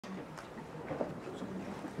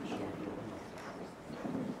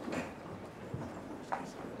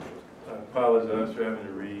I apologize for having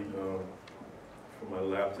to read from my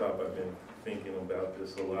laptop. I've been thinking about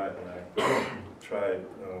this a lot, and I tried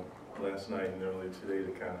last night and earlier today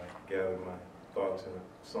to kind of gather my thoughts into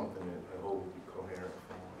something that I hope will be coherent.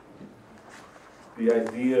 The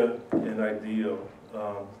idea and ideal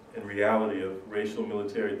and reality of racial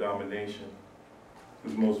military domination,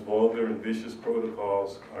 whose most vulgar and vicious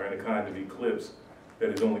protocols are in a kind of eclipse that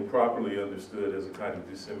is only properly understood as a kind of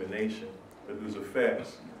dissemination, but whose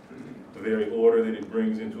effects, the very order that it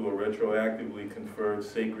brings into a retroactively conferred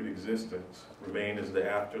sacred existence, remain as the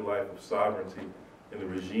afterlife of sovereignty in the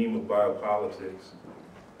regime of biopolitics,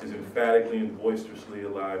 is emphatically and boisterously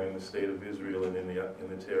alive in the state of Israel and in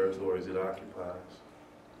the territories it occupies.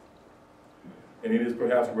 And it is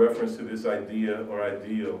perhaps reference to this idea or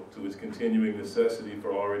ideal, to its continuing necessity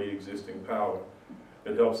for already existing power,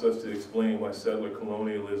 that helps us to explain why settler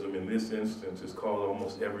colonialism in this instance is called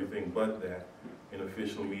almost everything but that in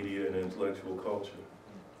official media and intellectual culture.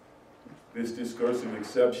 This discursive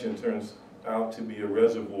exception turns out to be a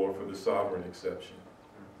reservoir for the sovereign exception.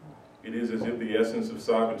 It is as if the essence of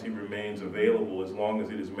sovereignty remains available as long as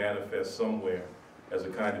it is manifest somewhere as a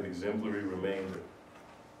kind of exemplary remainder.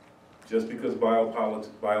 Just because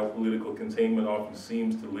biopolitical containment often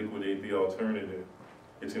seems to liquidate the alternative,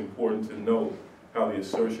 it's important to note how the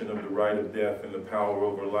assertion of the right of death and the power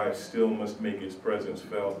over life still must make its presence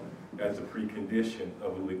felt as a precondition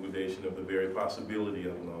of a liquidation of the very possibility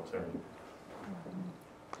of an alternative.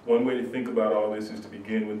 One way to think about all this is to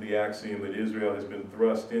begin with the axiom that Israel has been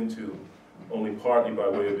thrust into, only partly by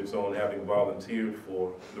way of its own having volunteered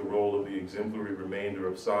for, the role of the exemplary remainder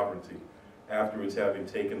of sovereignty, after its having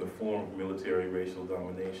taken the form of military racial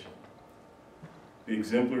domination. The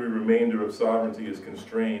exemplary remainder of sovereignty is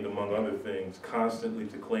constrained, among other things, constantly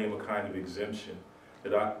to claim a kind of exemption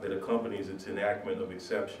that accompanies its enactment of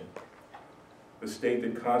exception. The state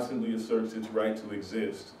that constantly asserts its right to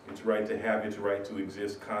exist, its right to have its right to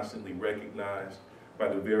exist constantly recognized by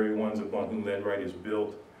the very ones upon whom that right is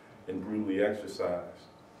built and brutally exercised.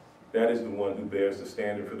 That is the one who bears the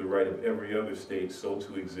standard for the right of every other state so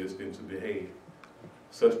to exist and to behave.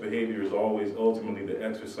 Such behavior is always ultimately the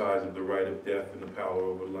exercise of the right of death and the power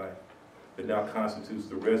over life that now constitutes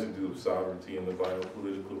the residue of sovereignty in the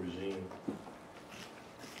biopolitical regime.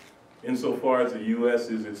 Insofar as the U.S.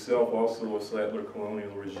 is itself also a settler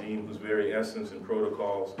colonial regime whose very essence and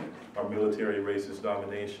protocols are military racist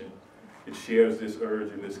domination, it shares this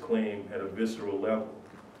urge and this claim at a visceral level.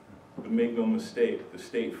 But make no mistake, the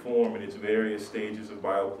state form in its various stages of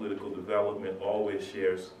biopolitical development always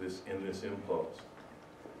shares this in this impulse.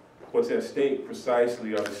 What's at stake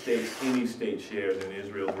precisely are the stakes any state shares in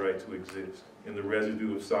Israel's right to exist, in the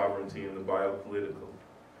residue of sovereignty in the biopolitical,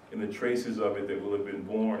 in the traces of it that will have been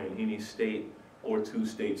born in any state or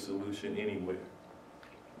two-state solution anywhere.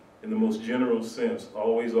 In the most general sense,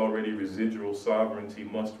 always already residual sovereignty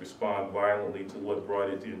must respond violently to what brought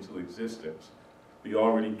it into existence, the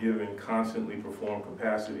already given, constantly performed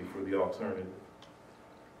capacity for the alternative.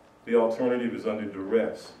 The alternative is under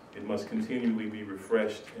duress. It must continually be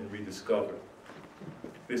refreshed and rediscovered.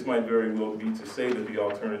 This might very well be to say that the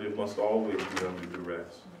alternative must always be under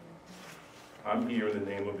duress. I'm here in the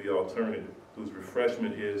name of the alternative, whose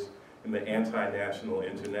refreshment is in the anti-national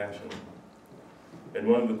international. And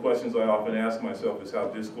one of the questions I often ask myself is how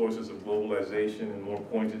discourses of globalization and more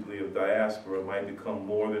pointedly of diaspora might become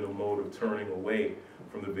more than a mode of turning away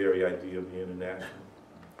from the very idea of the international.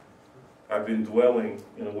 I've been dwelling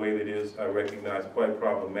in a way that is, I recognize, quite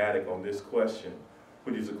problematic on this question,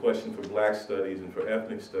 which is a question for Black studies and for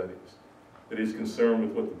ethnic studies, that is concerned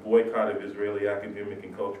with what the boycott of Israeli academic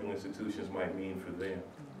and cultural institutions might mean for them.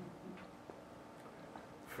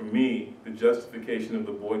 For me, the justification of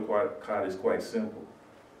the boycott is quite simple.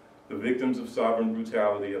 The victims of sovereign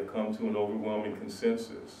brutality have come to an overwhelming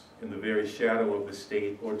consensus in the very shadow of the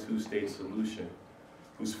state or two-state solution,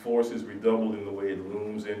 whose force is redoubled in the way it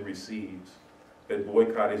looms and recedes, that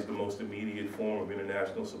boycott is the most immediate form of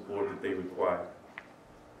international support that they require.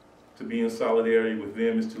 To be in solidarity with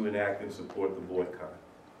them is to enact and support the boycott.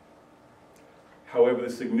 However, the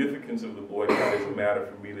significance of the boycott is a matter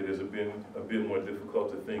for me that has been a bit more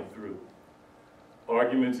difficult to think through.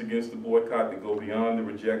 Arguments against the boycott that go beyond the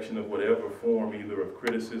rejection of whatever form, either of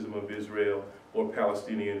criticism of Israel or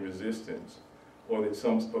Palestinian resistance, or the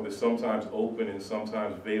sometimes open and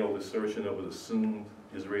sometimes veiled assertion of an assumed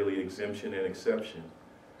Israeli exemption and exception,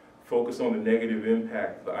 focus on the negative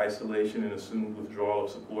impact the isolation and assumed withdrawal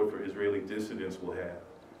of support for Israeli dissidents will have.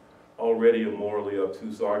 Already a morally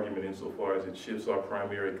obtuse argument insofar as it shifts our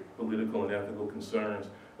primary political and ethical concerns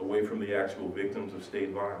away from the actual victims of state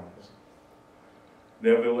violence.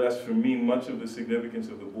 Nevertheless, for me, much of the significance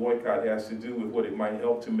of the boycott has to do with what it might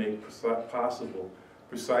help to make possible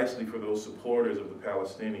precisely for those supporters of the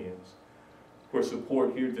Palestinians, where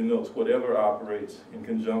support here denotes whatever operates in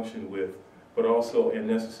conjunction with, but also and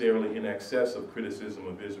necessarily in excess of criticism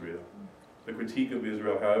of Israel. The critique of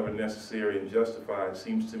Israel, however necessary and justified,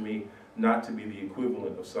 seems to me not to be the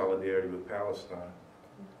equivalent of solidarity with Palestine.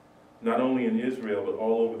 Not only in Israel, but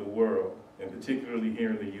all over the world, and particularly here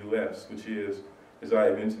in the U.S., which is, as I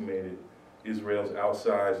have intimated, Israel's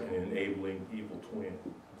outsized and enabling evil twin.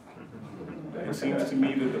 It seems to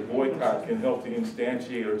me that the boycott can help to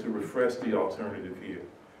instantiate or to refresh the alternative here,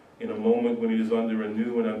 in a moment when it is under a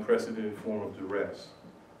new and unprecedented form of duress.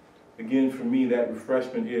 Again, for me, that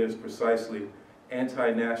refreshment is precisely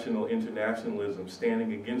anti-national internationalism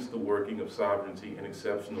standing against the working of sovereignty and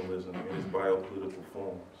exceptionalism in its biopolitical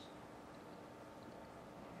forms.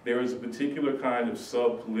 There is a particular kind of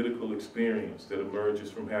sub-political experience that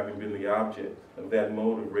emerges from having been the object of that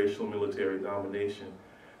mode of racial military domination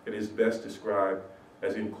that is best described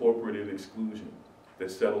as incorporative exclusion that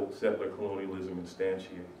settler colonialism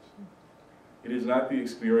instantiates. It is not the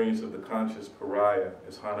experience of the conscious pariah,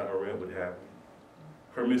 as Hannah Arendt would have it.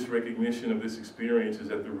 Her misrecognition of this experience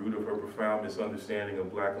is at the root of her profound misunderstanding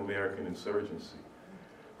of Black American insurgency,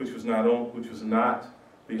 which was not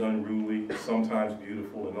the unruly, sometimes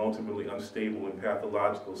beautiful, and ultimately unstable and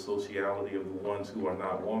pathological sociality of the ones who are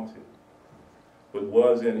not wanted, but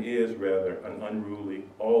was and is rather an unruly,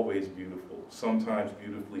 always beautiful, sometimes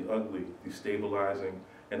beautifully ugly, destabilizing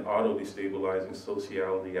and auto-destabilizing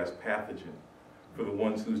sociality as pathogen for the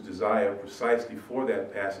ones whose desire precisely for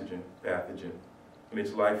that pathogen and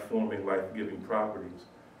its life-forming, life-giving properties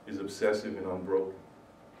is obsessive and unbroken.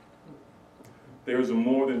 There is a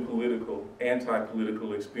more than political,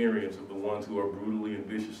 anti-political experience of the ones who are brutally and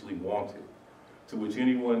viciously wanted, to which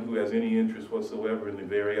anyone who has any interest whatsoever in the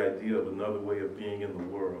very idea of another way of being in the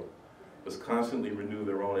world must constantly renew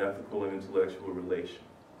their own ethical and intellectual relation.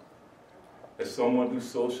 As someone whose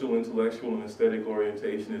social, intellectual, and aesthetic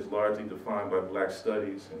orientation is largely defined by Black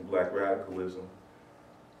studies and Black radicalism,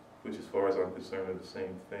 which as far as I'm concerned are the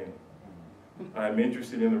same thing, I am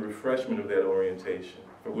interested in the refreshment of that orientation,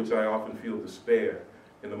 for which I often feel despair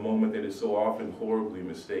in the moment that is so often horribly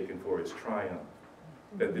mistaken for its triumph,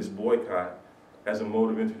 that this boycott, as a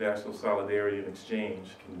mode of international solidarity and exchange,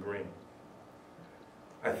 can bring.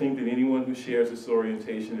 I think that anyone who shares this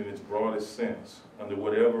orientation in its broadest sense, under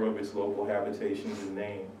whatever of its local habitations and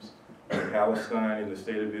names, in Palestine, in the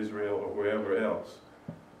state of Israel, or wherever else,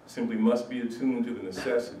 simply must be attuned to the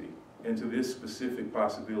necessity and to this specific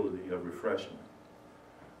possibility of refreshment.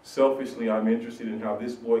 Selfishly, I'm interested in how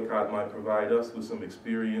this boycott might provide us with some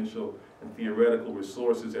experiential and theoretical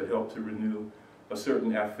resources that help to renew a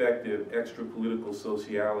certain affective, extra-political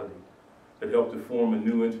sociality that help to form a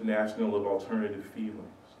new international of alternative feelings.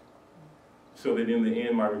 So that in the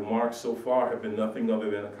end, my remarks so far have been nothing other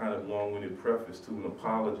than a kind of long-winded preface to an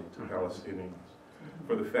apology to Palestinians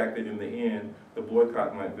for the fact that in the end, the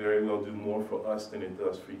boycott might very well do more for us than it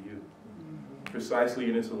does for you. Precisely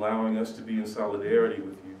in its allowing us to be in solidarity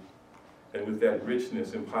with you, and with that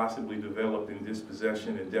richness impossibly developed in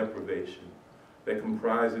dispossession and deprivation that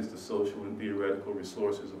comprises the social and theoretical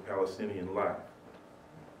resources of Palestinian life.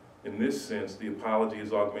 In this sense, the apology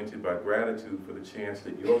is augmented by gratitude for the chance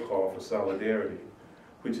that your call for solidarity,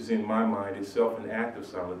 which is in my mind itself an act of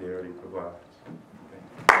solidarity, provides.